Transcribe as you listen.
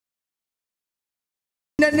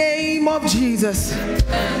the name of Jesus.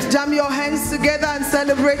 Jam your hands together and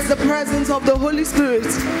celebrate the presence of the Holy Spirit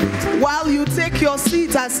while you take your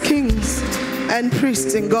seat as kings and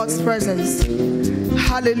priests in God's presence.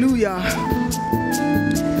 Hallelujah.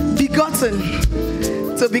 Begotten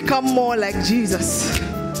to become more like Jesus.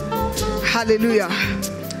 Hallelujah.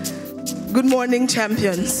 Good morning,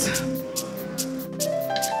 champions.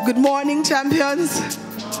 Good morning, champions.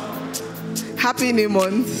 Happy new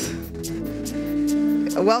month.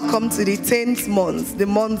 Welcome to the 10th month, the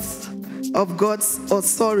month of God's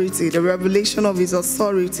authority, the revelation of His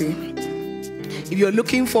authority. If you're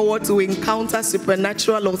looking forward to encounter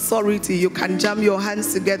supernatural authority, you can jam your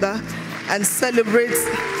hands together and celebrate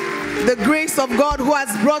the grace of God who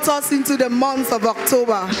has brought us into the month of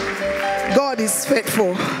October. God is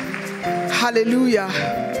faithful. Hallelujah.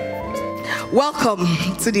 Welcome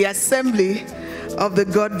to the assembly of the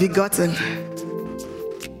God begotten.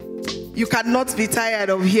 You cannot be tired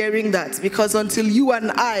of hearing that, because until you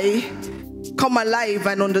and I come alive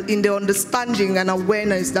and in the understanding and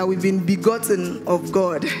awareness that we've been begotten of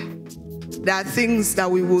God, there are things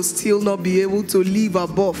that we will still not be able to live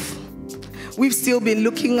above. We've still been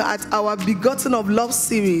looking at our Begotten of Love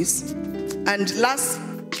series, and last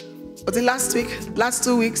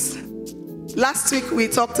 2 weeks, last week we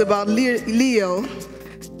talked about Leo.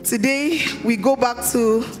 Today we go back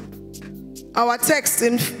to our text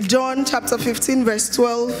in John chapter 15 verse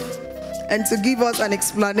 12, and to give us an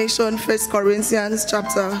explanation, 1 Corinthians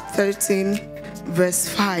chapter 13 verse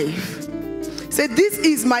 5. Say, this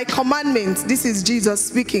is my commandment, this is Jesus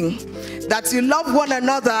speaking, that you love one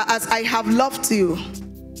another as I have loved you.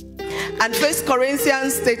 And 1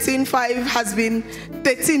 Corinthians 13:5 has been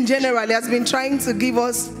trying to give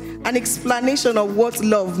us an explanation of what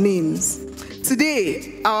love means.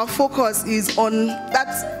 Today, our focus is on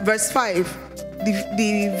that verse 5,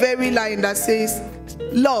 the very line that says,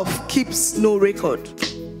 love keeps no record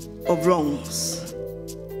of wrongs.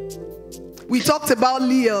 We talked about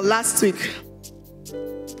Leo last week.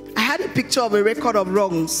 I had a picture of a record of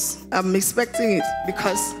wrongs. I'm expecting it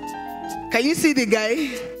because, can you see the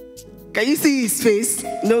guy? Can you see his face?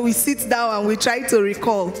 No, we sit down and we try to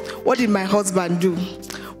recall, what did my husband do?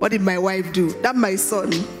 What did my wife do? That's my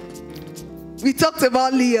son. We talked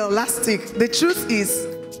about Leo last week. The truth is,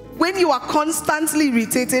 when you are constantly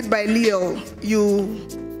irritated by Leo,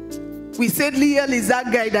 we said Leo is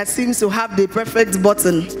that guy that seems to have the perfect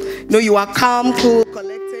button. No, you are calm, cool,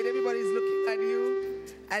 collected. Everybody's looking at you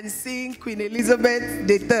and seeing Queen Elizabeth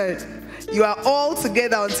III. You are all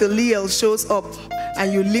together until Leo shows up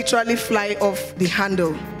and you literally fly off the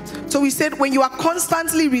handle. So we said when you are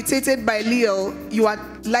constantly irritated by Leo, you are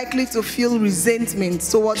likely to feel resentment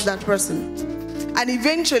towards that person. And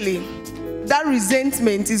eventually, that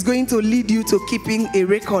resentment is going to lead you to keeping a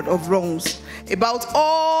record of wrongs about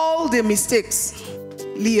all the mistakes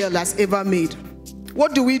Leo has ever made.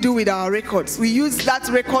 What do we do with our records? We use that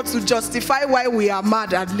record to justify why we are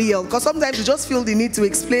mad at Leo, because sometimes you just feel the need to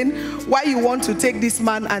explain why you want to take this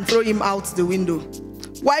man and throw him out the window,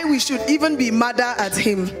 why we should even be madder at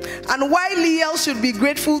him, and why Leo should be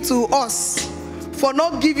grateful to us for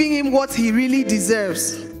not giving him what he really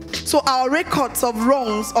deserves. So our records of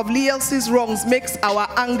wrongs, of Leo's wrongs, makes our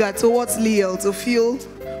anger towards Leo to feel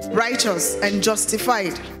righteous and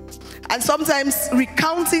justified. And sometimes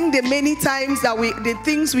recounting the many times that the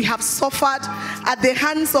things we have suffered at the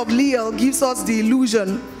hands of Leo gives us the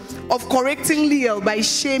illusion of correcting Leo by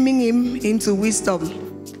shaming him into wisdom.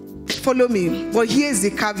 Follow me. But here's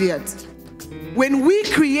the caveat. When we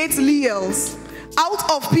create Leos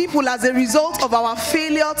out of people as a result of our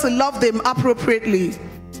failure to love them appropriately,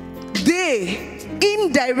 they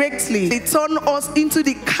indirectly turn us into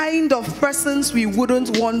the kind of persons we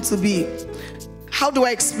wouldn't want to be. How do I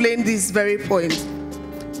explain this very point?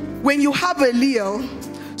 When you have a Leo,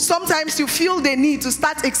 sometimes you feel the need to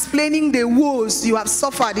start explaining the woes you have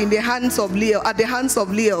suffered in the hands of Leo, at the hands of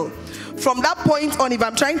Leo. From that point on, if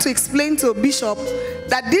I'm trying to explain to a bishop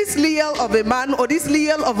that this Leo of a man or this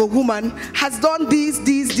Leo of a woman has done this,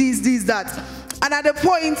 that, and at the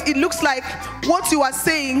point it looks like what you are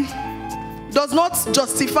saying does not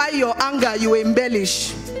justify your anger, you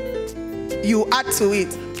embellish, you add to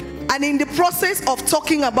it. And in the process of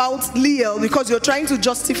talking about Leo, because you're trying to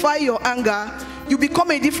justify your anger, you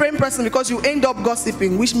become a different person, because you end up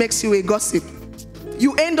gossiping, which makes you a gossip.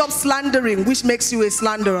 You end up slandering, which makes you a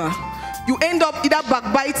slanderer. You end up either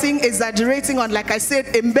backbiting, exaggerating, or like I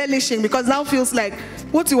said, embellishing, because now feels like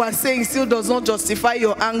what you are saying still does not justify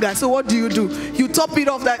your anger. So what do? You top it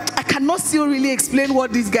off that I cannot still really explain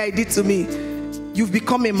what this guy did to me. You've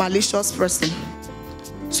become a malicious person.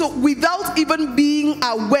 So without even being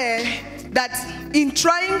aware that in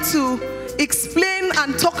trying to explain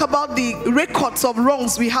and talk about the records of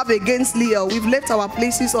wrongs we have against Leah, we've left our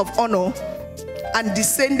places of honor and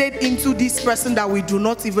descended into this person that we do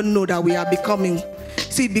not even know that we are becoming.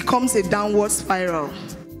 So it becomes a downward spiral.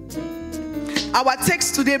 Our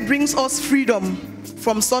text today brings us freedom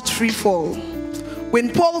from such free fall.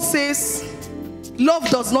 When Paul says love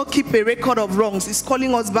does not keep a record of wrongs, he's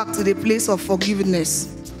calling us back to the place of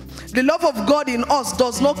forgiveness. The love of God in us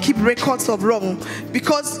does not keep records of wrong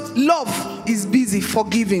because love is busy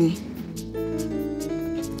forgiving.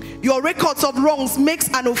 Your records of wrongs makes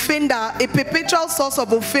an offender a perpetual source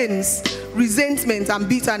of offense, resentment, and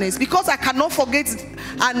bitterness. Because I cannot forget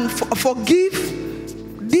and forgive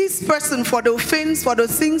this person for the offense, for the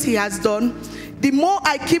things he has done, the more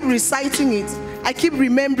I keep reciting it, I keep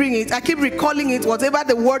remembering it, I keep recalling it, whatever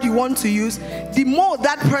the word you want to use, the more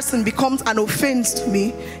that person becomes an offense to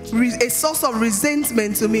me, a source of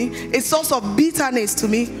resentment to me, a source of bitterness to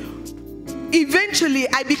me. Eventually,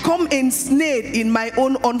 I become ensnared in my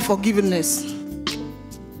own unforgiveness.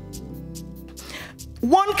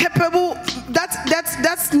 One capable,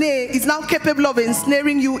 that snare is now capable of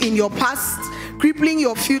ensnaring you in your past, crippling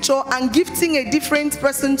your future, and gifting a different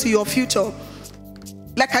person to your future.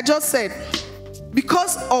 Like I just said,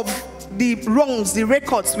 because of the wrongs, the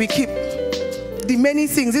records we keep, the many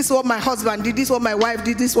things, this is what my husband did, this is what my wife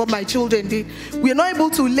did, this is what my children did, we are not able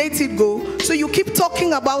to let it go. So you keep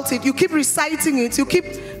talking about it, you keep reciting it, you keep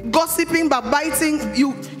gossiping, backbiting,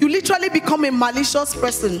 you literally become a malicious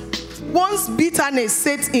person. Once bitterness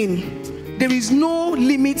sets in, there is no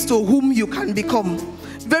limit to whom you can become.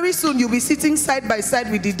 Very soon you'll be sitting side by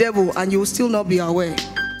side with the devil and you'll still not be aware.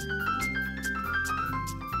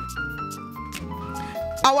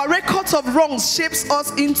 Our records of wrongs shapes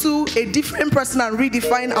us into a different person and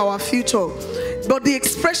redefine our future. But the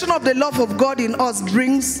expression of the love of God in us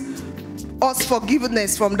brings us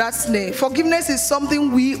forgiveness from that snare. Forgiveness is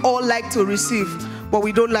something we all like to receive, but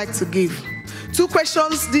we don't like to give. Two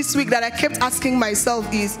questions this week that I kept asking myself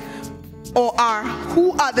is, or are,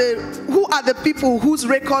 who are the people whose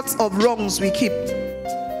records of wrongs we keep?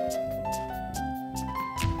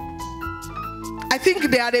 I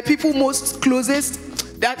think they are the people most closest.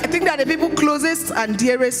 I think they are the people closest and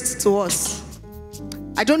dearest to us.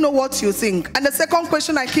 I don't know what you think. And the second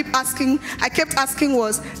question I kept asking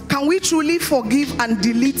was, can we truly forgive and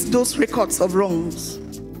delete those records of wrongs?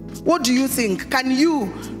 What do you think? Can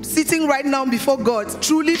you, sitting right now before God,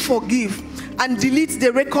 truly forgive and delete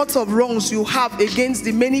the records of wrongs you have against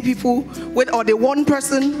the many people, or the one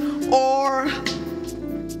person, or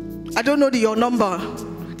I don't know your number?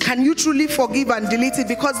 Can you truly forgive and delete it?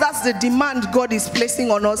 Because that's the demand God is placing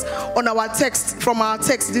on us, on our text, from our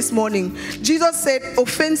text this morning. Jesus said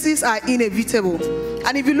offenses are inevitable.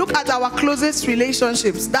 And if you look at our closest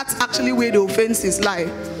relationships, that's actually where the offenses lie.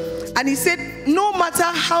 And he said, no matter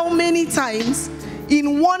how many times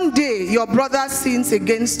in one day your brother sins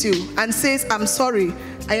against you and says, I'm sorry,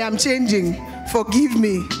 I am changing, forgive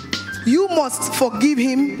me, you must forgive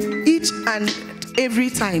him each and every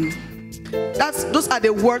time. Those are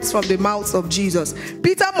the words from the mouths of Jesus.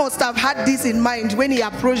 Peter must have had this in mind when he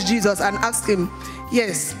approached Jesus and asked him,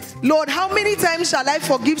 yes, Lord, how many times shall I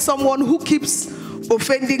forgive someone who keeps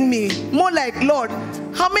offending me? More like, Lord,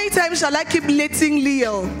 how many times shall I keep letting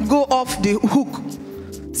Leah go off the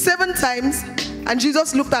hook? 7 times? And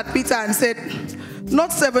Jesus looked at Peter and said,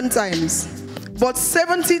 not 7 times, but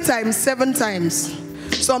 70 times 7 times.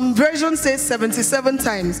 Some version says 77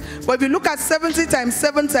 times. But if you look at 70 times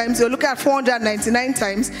 7 times, you look at 499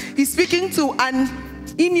 times. He's speaking to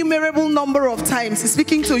an innumerable number of times. He's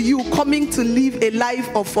speaking to you coming to live a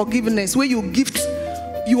life of forgiveness where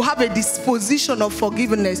you have a disposition of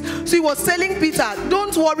forgiveness. So he was telling Peter,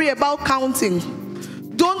 don't worry about counting.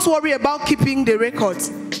 Don't worry about keeping the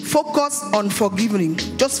records. Focus on forgiving.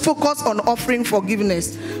 Just focus on offering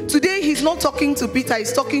forgiveness. Today, he's not talking to Peter.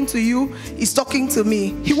 He's talking to you. He's talking to me.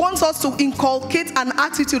 He wants us to inculcate an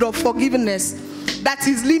attitude of forgiveness that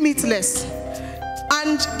is limitless.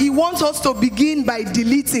 And he wants us to begin by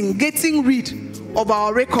deleting, getting rid of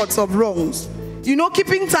our records of wrongs. You know,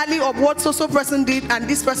 keeping tally of what so person did and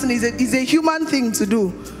this person is a human thing to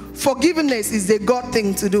do. Forgiveness is a God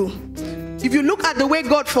thing to do. If you look at the way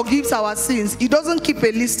God forgives our sins, he doesn't keep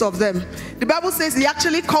a list of them. The Bible says he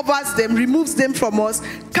actually covers them, removes them from us,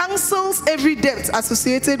 cancels every debt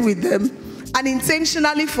associated with them, and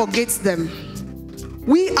intentionally forgets them.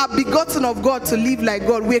 We are begotten of God to live like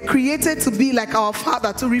God. We are created to be like our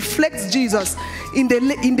Father, to reflect Jesus in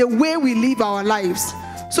the way we live our lives.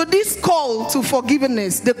 So this call to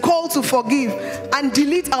forgiveness, the call to forgive and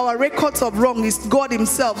delete our records of wrong, is God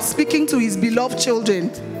himself speaking to his beloved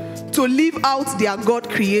children to live out their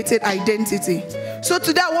God-created identity. So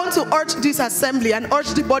today I want to urge this assembly and urge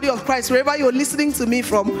the body of Christ, wherever you're listening to me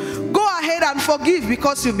from, go ahead and forgive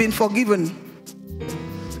because you've been forgiven.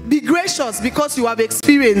 Be gracious because you have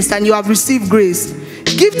experienced and you have received grace.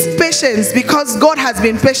 Give patience because God has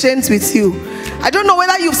been patient with you. I don't know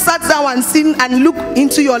whether you've sat down and seen and looked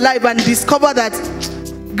into your life and discovered that,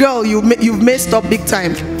 girl, you've messed up big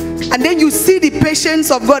time. And then you see the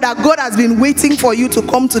patience of God, that God has been waiting for you to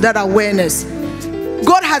come to that awareness.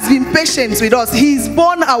 God has been patient with us. He's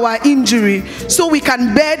borne our injury so we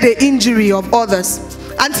can bear the injury of others.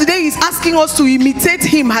 And today he's asking us to imitate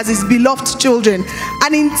him as his beloved children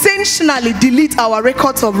and intentionally delete our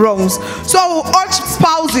records of wrongs. So I will urge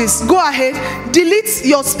spouses, go ahead, delete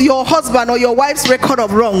your husband or your wife's record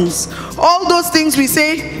of wrongs. All those things we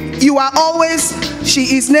say, you are always,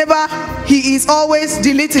 she is never, he is always,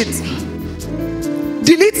 delete it.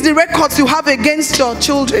 Delete the records you have against your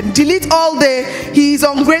children. Delete all the, he is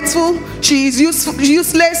ungrateful, she is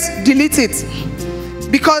useless, delete it.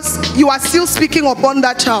 Because you are still speaking upon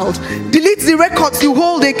that child. Delete the records you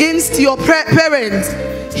hold against your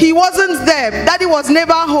parents. He wasn't there. Daddy was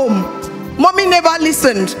never home. Mommy never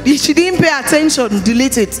listened. She didn't pay attention.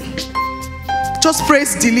 Delete it. Just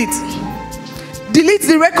press delete. Delete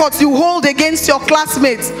the records you hold against your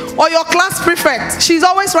classmates or your class prefect. She's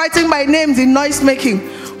always writing my names in noise making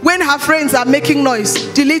when her friends are making noise.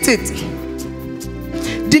 Delete it.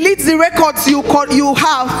 Delete the records you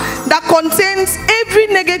have that contains every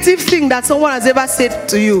negative thing that someone has ever said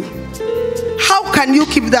to you. How can you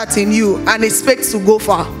keep that in you and expect to go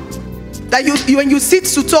far? That when you sit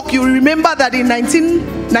to talk, you remember that in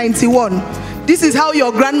 1991, this is how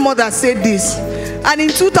your grandmother said this. And in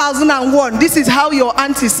 2001, this is how your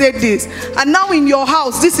auntie said this. And now in your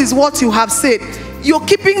house, this is what you have said. You're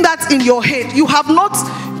keeping that in your head. You have not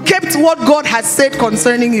kept what God has said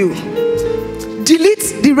concerning you.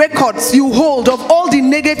 Delete the records you hold of all the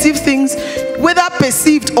negative things, whether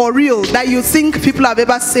perceived or real, that you think people have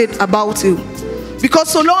ever said about you. Because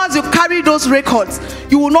so long as you carry those records,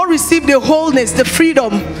 you will not receive the wholeness, the freedom,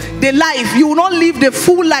 the life. You will not live the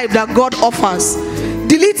full life that God offers.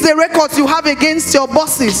 Delete the records you have against your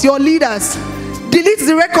bosses, your leaders. Delete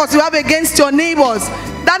the records you have against your neighbors.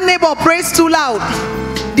 That neighbor prays too loud.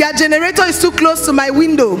 Their generator is too close to my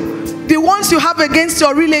window. The ones you have against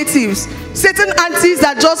your relatives. Certain aunties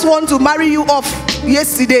that just want to marry you off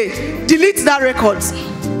yesterday. Delete that records.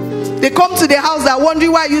 They come to the house, they're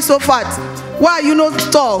wondering, why are you so fat? Why are you not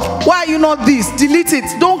tall? Why are you not this? Delete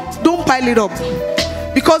it. Don't pile it up.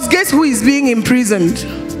 Because guess who is being imprisoned?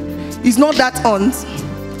 It's not that aunt.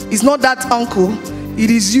 It's not that uncle. It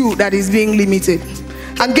is you that is being limited.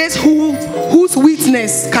 And guess whose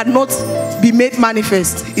witness cannot be made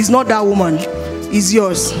manifest? It's not that woman. It's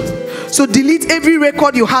yours. So delete every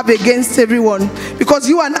record you have against everyone, because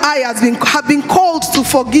you and I have been called to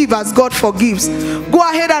forgive as God forgives. Go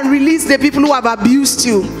ahead and release the people who have abused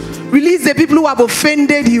you. Release the people who have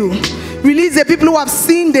offended you. Release the people who have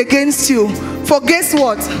sinned against you. For guess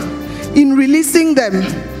what? In releasing them,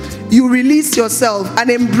 you release yourself and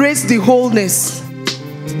embrace the wholeness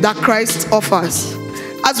that Christ offers.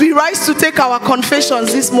 As we rise to take our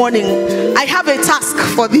confessions this morning, I have a task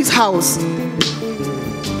for this house.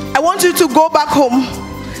 I want you to go back home,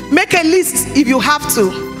 make a list if you have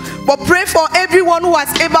to, but pray for everyone who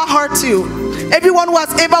has ever hurt you, everyone who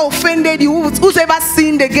has ever offended you, who's ever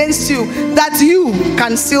sinned against you, that you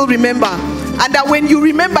can still remember, and that when you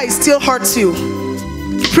remember, it still hurts you.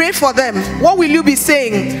 Pray for them. What will you be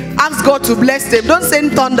saying? Ask God to bless them. Don't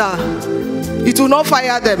send thunder, it will not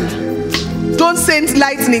fire them. Don't send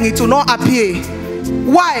lightning, it will not appear.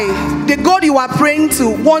 Why? The God you are praying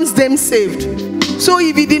to wants them saved. So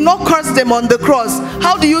if he did not curse them on the cross,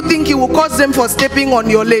 how do you think he will curse them for stepping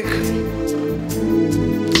on your leg?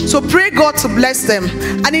 So pray God to bless them.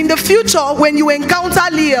 And in the future, when you encounter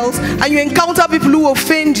leals and you encounter people who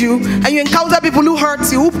offend you, and you encounter people who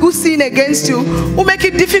hurt you, who sin against you, who make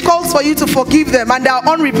it difficult for you to forgive them and they are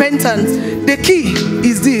unrepentant, the key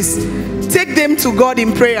is this: take them to God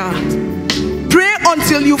in prayer. Pray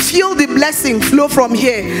until you feel the blessing flow from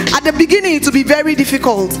here. At the beginning, it will be very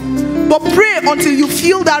difficult. But pray until you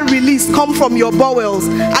feel that release come from your bowels,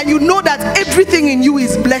 and you know that everything in you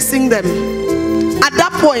is blessing them. At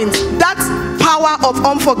that point, that power of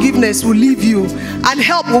unforgiveness will leave you, and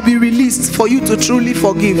help will be released for you to truly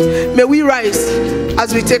forgive. May we rise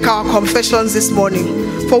as we take our confessions this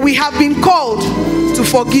morning. For we have been called to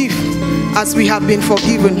forgive as we have been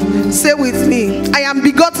forgiven. Say with me: I am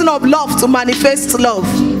begotten of love to manifest love.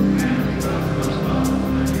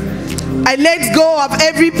 I let go of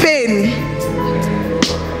every pain,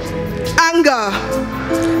 anger,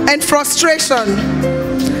 and frustration.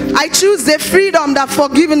 I choose the freedom that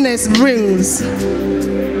forgiveness brings.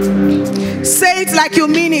 Say it like you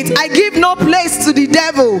mean it. I give no place to the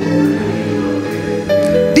devil.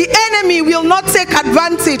 The enemy will not take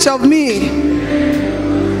advantage of me.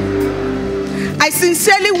 I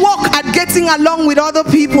sincerely work at getting along with other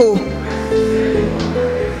people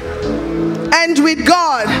and with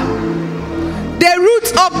God. The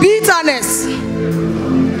root of bitterness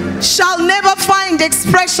shall never find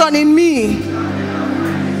expression in me.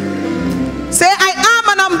 Say, I am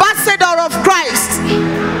an ambassador of Christ.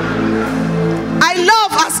 I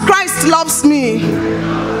love as Christ loves me.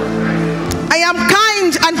 I am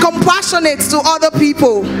kind and compassionate to other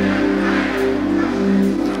people.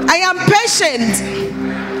 I am patient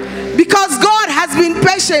because God has been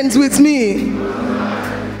patient with me.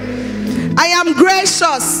 I am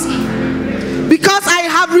gracious because I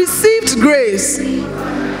have received grace.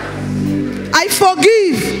 I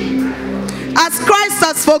forgive as Christ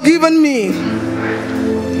has forgiven me.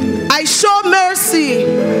 I show mercy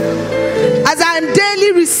as I am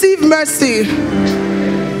daily receive mercy.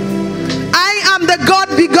 I am the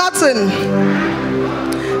God begotten.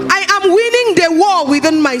 I am winning the war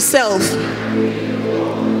within myself.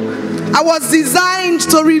 I was designed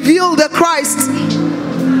to reveal the Christ.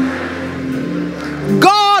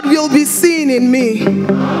 God will be seen in me.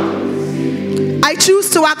 I choose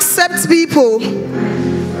to accept people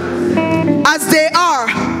as they are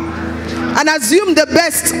and assume the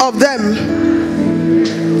best of them.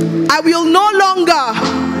 I will no longer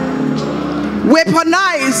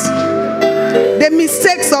weaponize the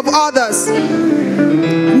mistakes of others.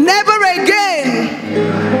 Never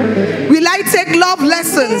again will I take love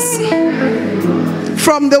lessons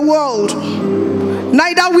from the world.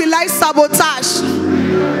 Neither will I sabotage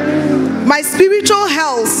my spiritual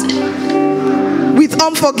health with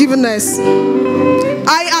unforgiveness.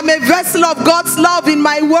 I am a vessel of God's love in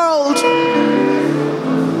my world.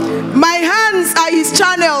 My hands are his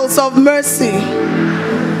channels of mercy.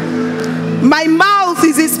 My mouth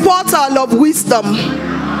is his portal of wisdom.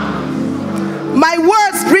 My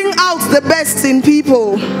words bring out the best in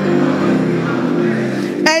people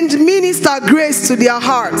and minister grace to their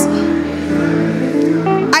hearts.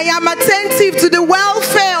 I am attentive to the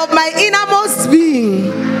welfare of my innermost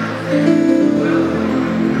being,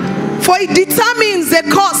 for it determines the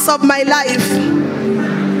course of my life.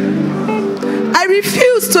 I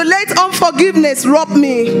refuse to let unforgiveness rob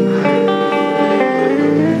me.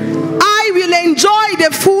 I will enjoy the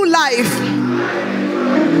full life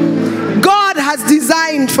God has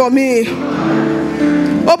designed for me.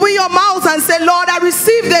 Open your mouth and say, Lord, I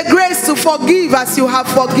receive the grace to forgive as you have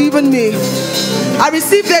forgiven me. I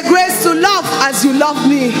receive the grace to love as you love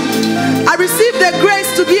me. I receive the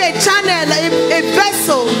grace to be a channel, a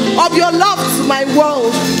vessel of your love to my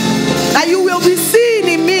world. That you will be seen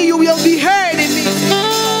in me, you will be heard in me.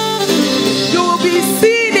 You will be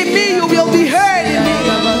seen in me, you will be heard in me.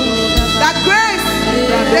 That grace,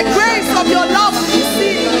 the grace of your love will be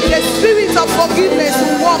seen. The spirit of forgiveness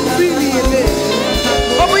will walk freely in me.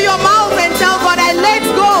 Open your mouth and tell God, I let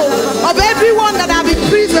go of everyone that I've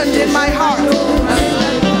imprisoned in my heart.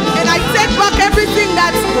 And I take back everything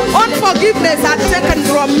that unforgiveness had taken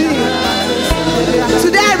from me.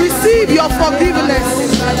 Today I receive your forgiveness.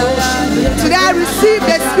 Today I receive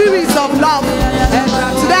the spirit of love.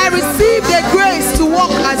 Today I receive the grace to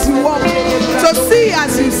walk as you walk, to see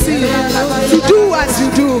as you see, to do as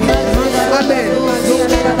you do. Amen.